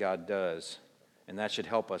stuff that God does. And that should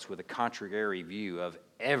help us with a contrary view of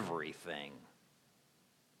everything.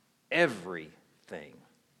 Everything.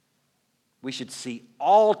 We should see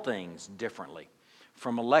all things differently,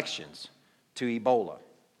 from elections to Ebola,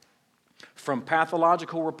 from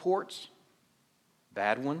pathological reports,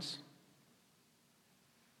 bad ones,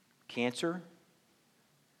 cancer,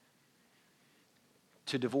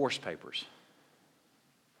 to divorce papers.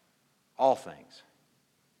 All things.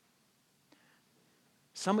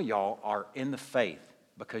 Some of y'all are in the faith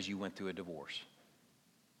because you went through a divorce.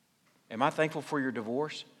 Am I thankful for your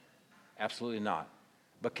divorce? Absolutely not.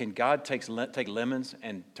 But can God take lemons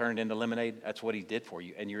and turn it into lemonade? That's what He did for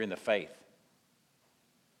you, and you're in the faith.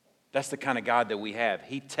 That's the kind of God that we have.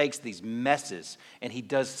 He takes these messes and He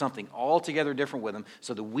does something altogether different with them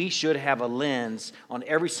so that we should have a lens on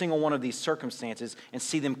every single one of these circumstances and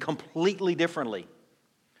see them completely differently.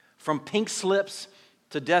 From pink slips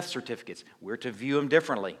to death certificates, we're to view them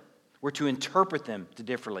differently. We're to interpret them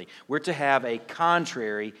differently. We're to have a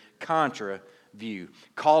contra view.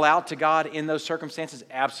 Call out to God in those circumstances?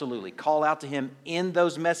 Absolutely. Call out to Him in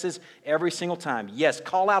those messes every single time. Yes,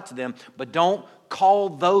 call out to them, but don't call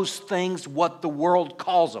those things what the world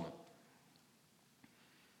calls them.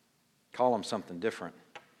 Call them something different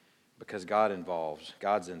because God's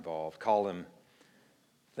involved. Call them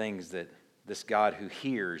things that this God who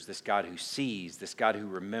hears, this God who sees, this God who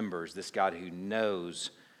remembers, this God who knows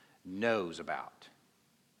about.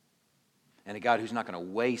 And a God who's not going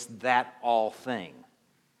to waste that all thing,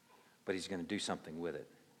 but He's going to do something with it.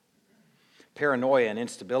 Paranoia and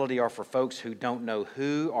instability are for folks who don't know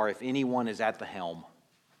who or if anyone is at the helm.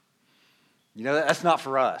 You know, that's not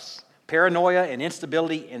for us. Paranoia and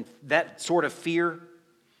instability and that sort of fear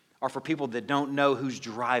are for people that don't know who's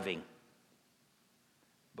driving.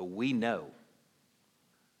 But we know.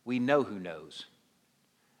 We know who knows.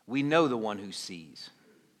 We know the one who sees.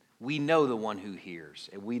 We know the one who hears,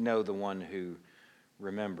 and we know the one who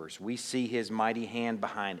remembers. We see His mighty hand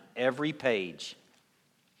behind every page,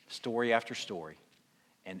 story after story,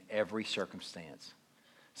 and every circumstance.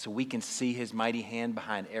 So we can see His mighty hand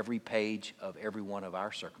behind every page of every one of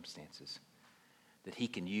our circumstances, that He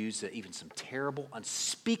can use even some terrible,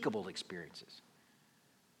 unspeakable experiences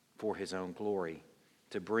for His own glory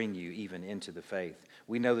to bring you even into the faith.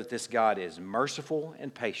 We know that this God is merciful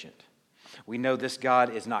and patient. We know this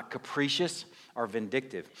God is not capricious or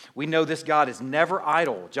vindictive. We know this God is never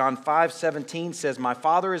idle. John 5:17 says, "My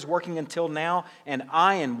Father is working until now, and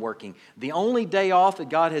I am working." The only day off that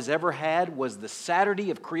God has ever had was the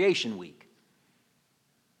Saturday of creation week.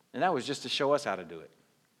 And that was just to show us how to do it.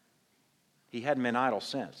 He hadn't been idle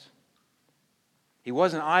since. He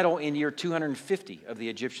wasn't idle in year 250 of the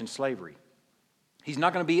Egyptian slavery. He's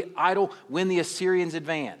not going to be idle when the Assyrians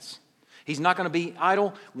advance. He's not going to be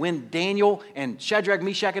idle when Daniel and Shadrach,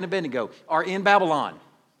 Meshach, and Abednego are in Babylon.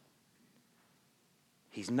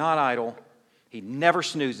 He's not idle. He never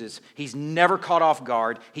snoozes. He's never caught off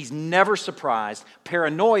guard. He's never surprised.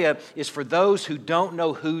 Paranoia is for those who don't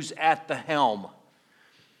know who's at the helm.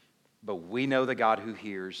 But we know the God who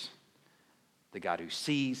hears, the God who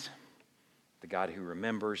sees, the God who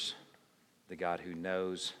remembers, the God who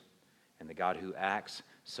knows, and the God who acts.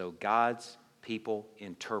 So God's people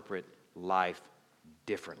interpret life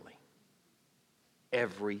differently.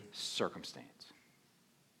 Every circumstance.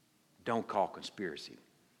 Don't call conspiracy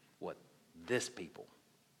what this people,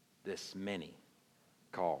 this many,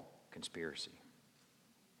 call conspiracy.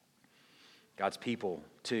 God's people,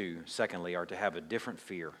 too, secondly, are to have a different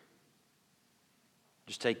fear.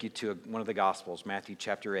 Just take you to one of the Gospels, Matthew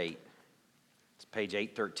chapter 8. It's page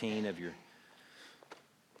 813 of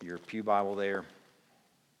your pew Bible there.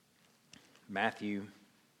 Matthew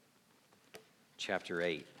chapter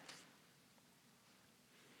 8.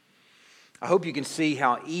 I hope you can see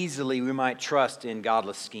how easily we might trust in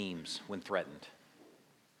godless schemes when threatened.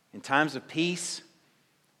 In times of peace,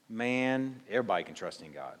 man, everybody can trust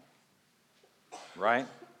in God. Right?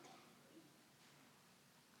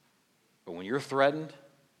 But when you're threatened,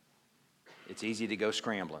 it's easy to go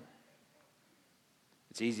scrambling.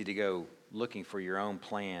 It's easy to go looking for your own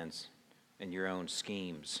plans and your own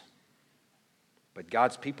schemes. But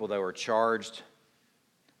God's people, though, are charged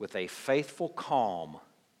with a faithful calm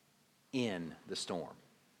in the storm.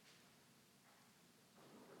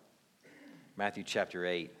 Matthew chapter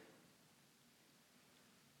 8,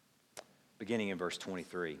 beginning in verse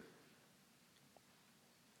 23.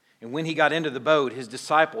 And when he got into the boat, his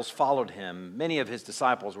disciples followed him. Many of his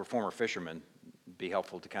disciples were former fishermen. It'd be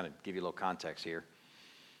helpful to kind of give you a little context here.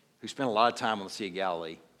 Who spent a lot of time on the Sea of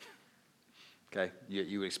Galilee. Okay,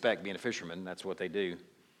 you would expect being a fisherman, that's what they do.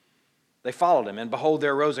 They followed him, and behold,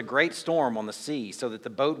 there arose a great storm on the sea, so that the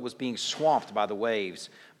boat was being swamped by the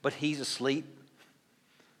waves. But he's asleep.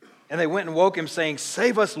 And they went and woke him, saying,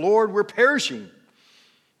 "Save us, Lord, we're perishing."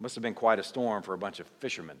 Must have been quite a storm for a bunch of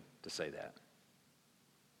fishermen to say that.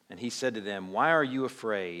 And he said to them, "Why are you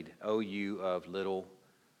afraid, O you of little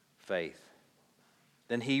faith?"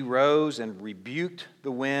 Then he rose and rebuked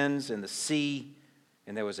the winds and the sea,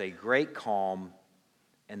 and there was a great calm,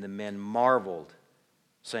 and the men marveled,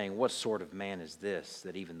 saying, "What sort of man is this,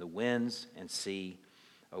 that even the winds and sea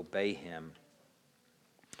obey him?"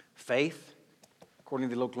 Faith, according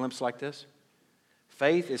to the little glimpse like this,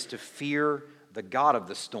 faith is to fear the God of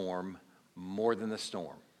the storm more than the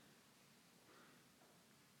storm.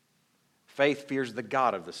 Faith fears the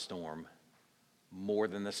God of the storm more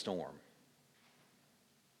than the storm.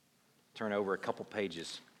 Turn over a couple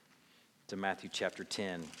pages to Matthew chapter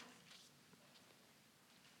 10.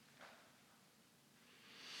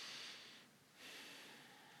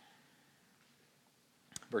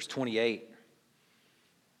 Verse 28.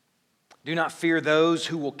 Do not fear those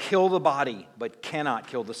who will kill the body, but cannot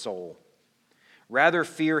kill the soul. Rather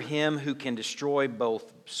fear him who can destroy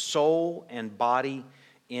both soul and body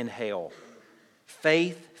in hell.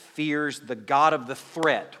 Faith fears the God of the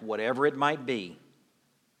threat, whatever it might be,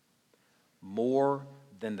 more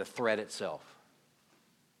than the threat itself.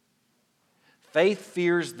 Faith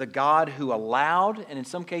fears the God who allowed, and in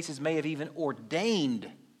some cases may have even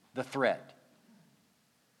ordained, the threat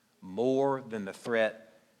more than the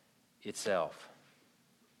threat itself.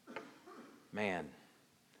 Man,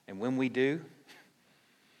 and when we do,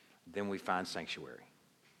 then we find sanctuary.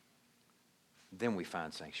 Then we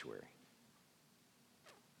find sanctuary.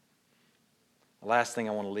 The last thing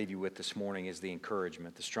I want to leave you with this morning is the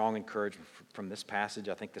encouragement, the strong encouragement from this passage.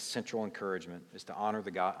 I think the central encouragement is to honor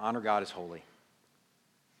God as holy.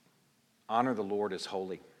 Honor the Lord as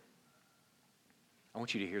holy. I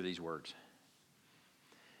want you to hear these words.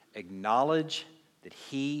 Acknowledge that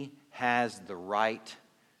He has the right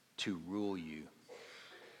to rule you.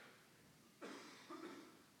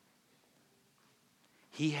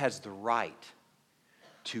 He has the right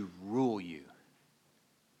to rule you.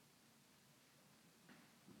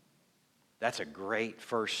 That's a great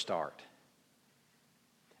first start.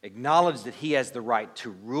 Acknowledge that He has the right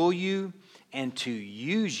to rule you and to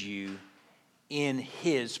use you in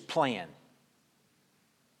His plan.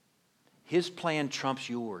 His plan trumps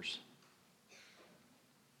yours.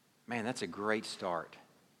 Man, that's a great start.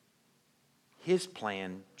 His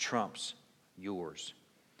plan trumps yours.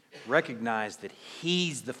 Recognize that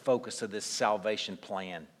He's the focus of this salvation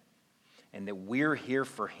plan and that we're here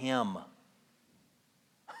for Him.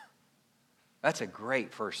 That's a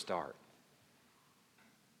great first start.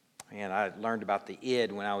 Man, I learned about the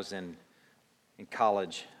id when I was in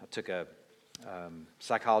college. I took a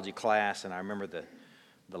psychology class, and I remember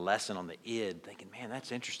the lesson on the id, thinking, man,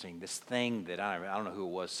 that's interesting. This thing that I don't know who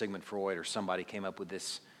it was, Sigmund Freud or somebody came up with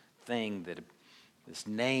this thing, this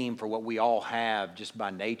name for what we all have just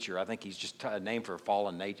by nature. I think he's just a name for a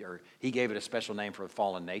fallen nature, or he gave it a special name for a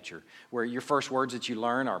fallen nature, where your first words that you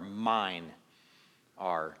learn are mine,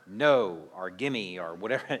 or no, or gimme, or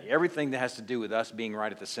whatever, everything that has to do with us being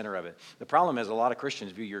right at the center of it. The problem is a lot of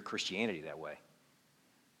Christians view your Christianity that way,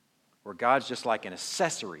 where God's just like an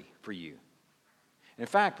accessory for you. In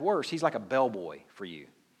fact, worse, he's like a bellboy for you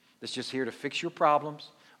that's just here to fix your problems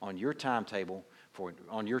on your timetable,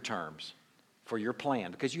 on your terms, for your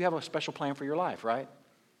plan, because you have a special plan for your life, right?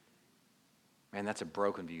 Man, that's a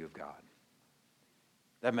broken view of God.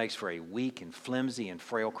 That makes for a weak and flimsy and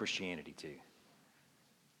frail Christianity too.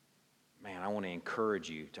 Man, I want to encourage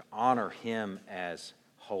you to honor him as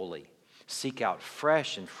holy. Seek out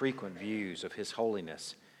fresh and frequent views of his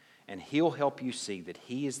holiness, and he'll help you see that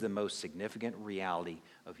he is the most significant reality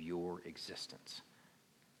of your existence.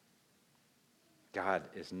 God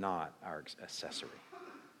is not our accessory.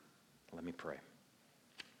 Let me pray.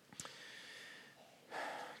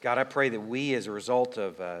 God, I pray that we, as a result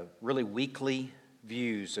of really weekly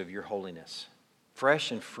views of your holiness,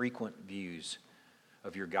 fresh and frequent views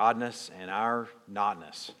of your godness and our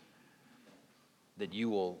notness, that you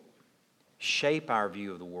will shape our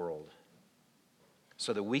view of the world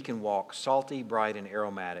so that we can walk salty, bright, and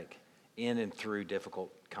aromatic in and through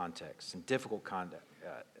difficult contexts and difficult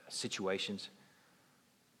situations.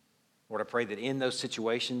 Lord, I pray that in those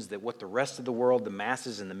situations that what the rest of the world, the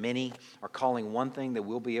masses and the many, are calling one thing, that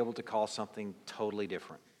we'll be able to call something totally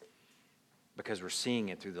different because we're seeing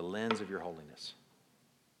it through the lens of your holiness.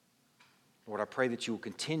 Lord, I pray that you will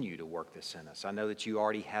continue to work this in us. I know that you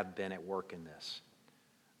already have been at work in this.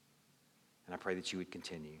 And I pray that you would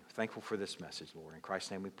continue. Thankful for this message, Lord. In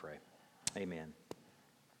Christ's name we pray. Amen.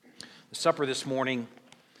 The supper this morning,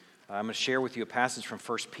 I'm going to share with you a passage from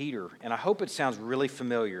 1 Peter, and I hope it sounds really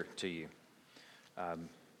familiar to you.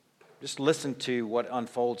 Just listen to what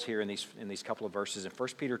unfolds here in these couple of verses. In 1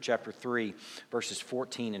 Peter chapter 3, verses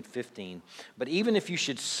 14 and 15. But even if you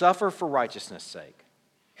should suffer for righteousness' sake.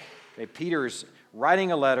 Okay, Peter's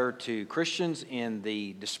writing a letter to Christians in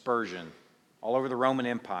the dispersion all over the Roman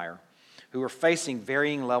Empire who are facing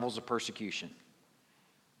varying levels of persecution.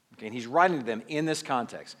 Okay, and he's writing to them in this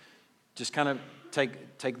context. Just kind of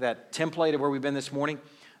take that template of where we've been this morning.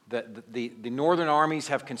 The northern armies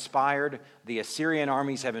have conspired. The Assyrian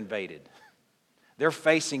armies have invaded. They're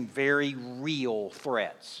facing very real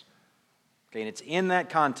threats. Okay, and it's in that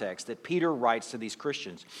context that Peter writes to these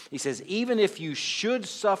Christians. He says, even if you should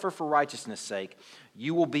suffer for righteousness' sake,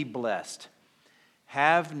 you will be blessed.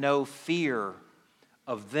 Have no fear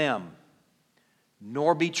of them,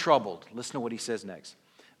 nor be troubled. Listen to what he says next.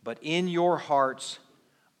 But in your hearts,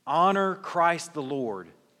 honor Christ the Lord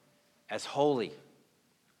as holy,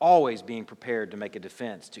 always being prepared to make a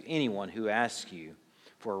defense to anyone who asks you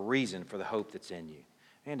for a reason for the hope that's in you.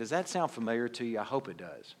 Man, does that sound familiar to you? I hope it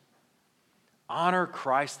does. Honor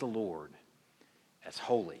Christ the Lord as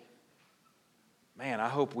holy. Man, I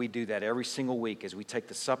hope we do that every single week as we take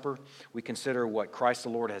the supper. We consider what Christ the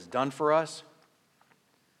Lord has done for us.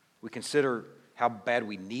 We consider how bad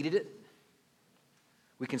we needed it.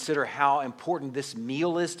 We consider how important this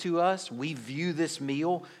meal is to us. We view this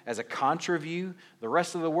meal as a contra view. The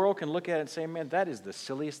rest of the world can look at it and say, man, that is the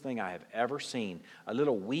silliest thing I have ever seen. A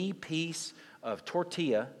little wee piece of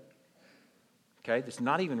tortilla, okay, that's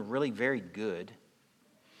not even really very good,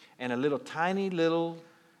 and a little tiny little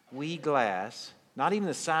wee glass, not even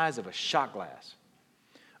the size of a shot glass,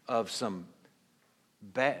 of some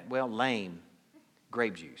lame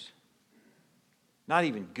grape juice. Not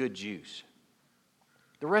even good juice.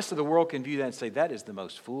 The rest of the world can view that and say, that is the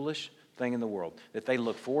most foolish thing in the world. That they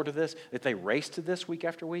look forward to this, that they race to this week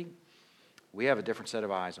after week. We have a different set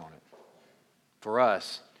of eyes on it. For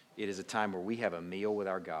us, it is a time where we have a meal with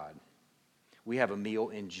our God. We have a meal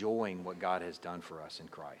enjoying what God has done for us in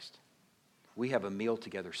Christ. We have a meal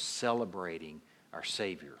together celebrating our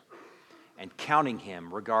Savior and counting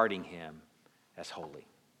Him, regarding Him as holy.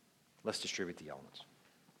 Let's distribute the elements.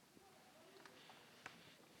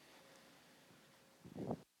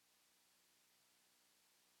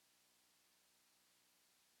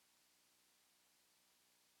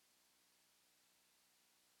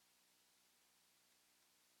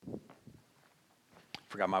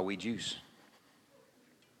 Forgot my wee juice.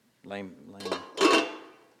 Lame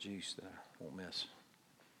juice that I won't miss.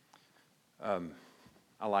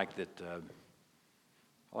 I like that.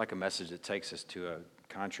 I like a message that takes us to a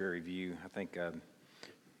contrary view. I think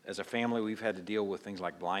as a family, we've had to deal with things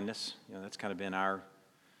like blindness. You know, that's kind of been our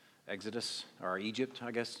Exodus, or Egypt,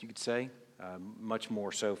 I guess you could say. Much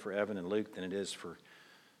more so for Evan and Luke than it is for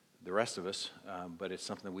the rest of us, but it's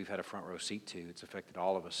something that we've had a front row seat to. It's affected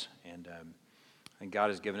all of us, and God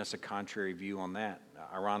has given us a contrary view on that,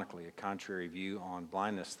 ironically, a contrary view on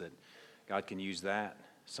blindness, that God can use that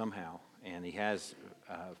somehow, and He has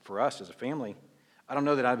for us as a family. I don't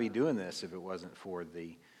know that I'd be doing this if it wasn't for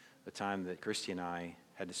the time that Christy and I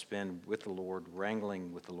had to spend with the Lord,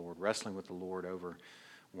 wrangling with the Lord, wrestling with the Lord over,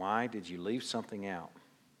 why did you leave something out?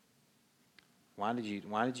 Why did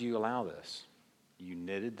you allow this? You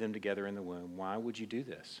knitted them together in the womb. Why would you do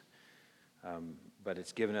this? But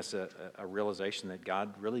it's given us a realization that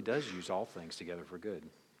God really does use all things together for good.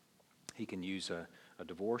 He can use a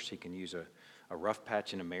divorce. He can use a rough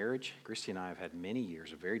patch in a marriage. Christy and I have had many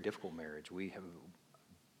years of very difficult marriage. We have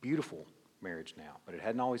a beautiful marriage now, but it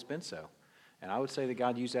hadn't always been so. And I would say that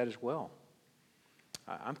God used that as well.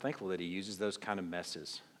 I'm thankful that He uses those kind of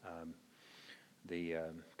messes, the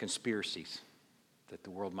conspiracies that the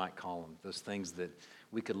world might call them, those things that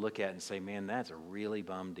we could look at and say, man, that's a really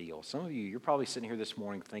bum deal. Some of you, you're probably sitting here this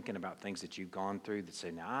morning thinking about things that you've gone through that say,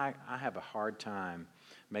 now I have a hard time,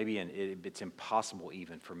 maybe it's impossible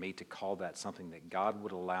even for me to call that something that God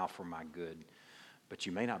would allow for my good, but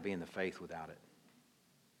you may not be in the faith without it.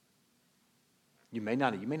 You may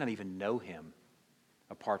not even know Him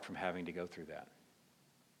apart from having to go through that.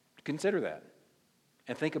 Consider that.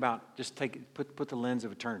 And think about, just put the lens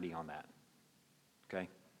of eternity on that. Okay?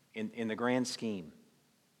 In the grand scheme,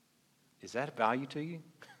 is that of value to you?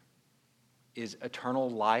 Is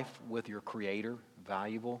eternal life with your Creator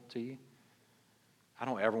valuable to you? I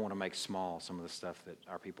don't ever want to make small some of the stuff that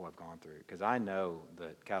our people have gone through, because I know the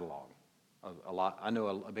catalog a lot. I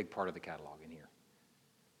know a big part of the catalog in here.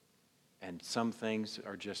 And some things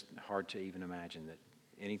are just hard to even imagine that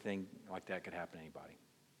anything like that could happen to anybody.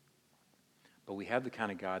 But we have the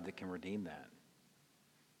kind of God that can redeem that.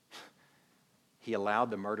 He allowed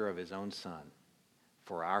the murder of His own Son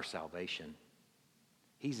for our salvation.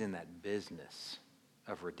 He's in that business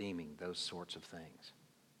of redeeming those sorts of things.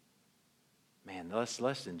 Man,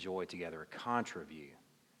 let's enjoy together a contra view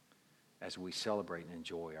as we celebrate and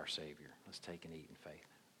enjoy our Savior. Let's take and eat in faith.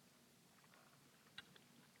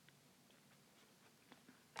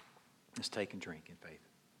 Let's take and drink in faith.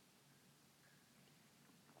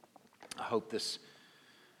 I hope this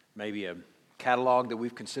may be a catalog that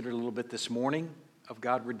we've considered a little bit this morning of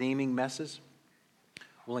God redeeming messes.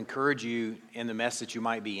 We'll encourage you in the mess that you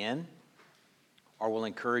might be in, or we'll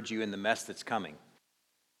encourage you in the mess that's coming.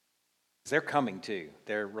 They're coming too.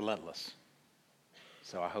 They're relentless.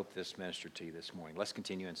 So I hope this ministered to you this morning. Let's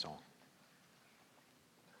continue in song.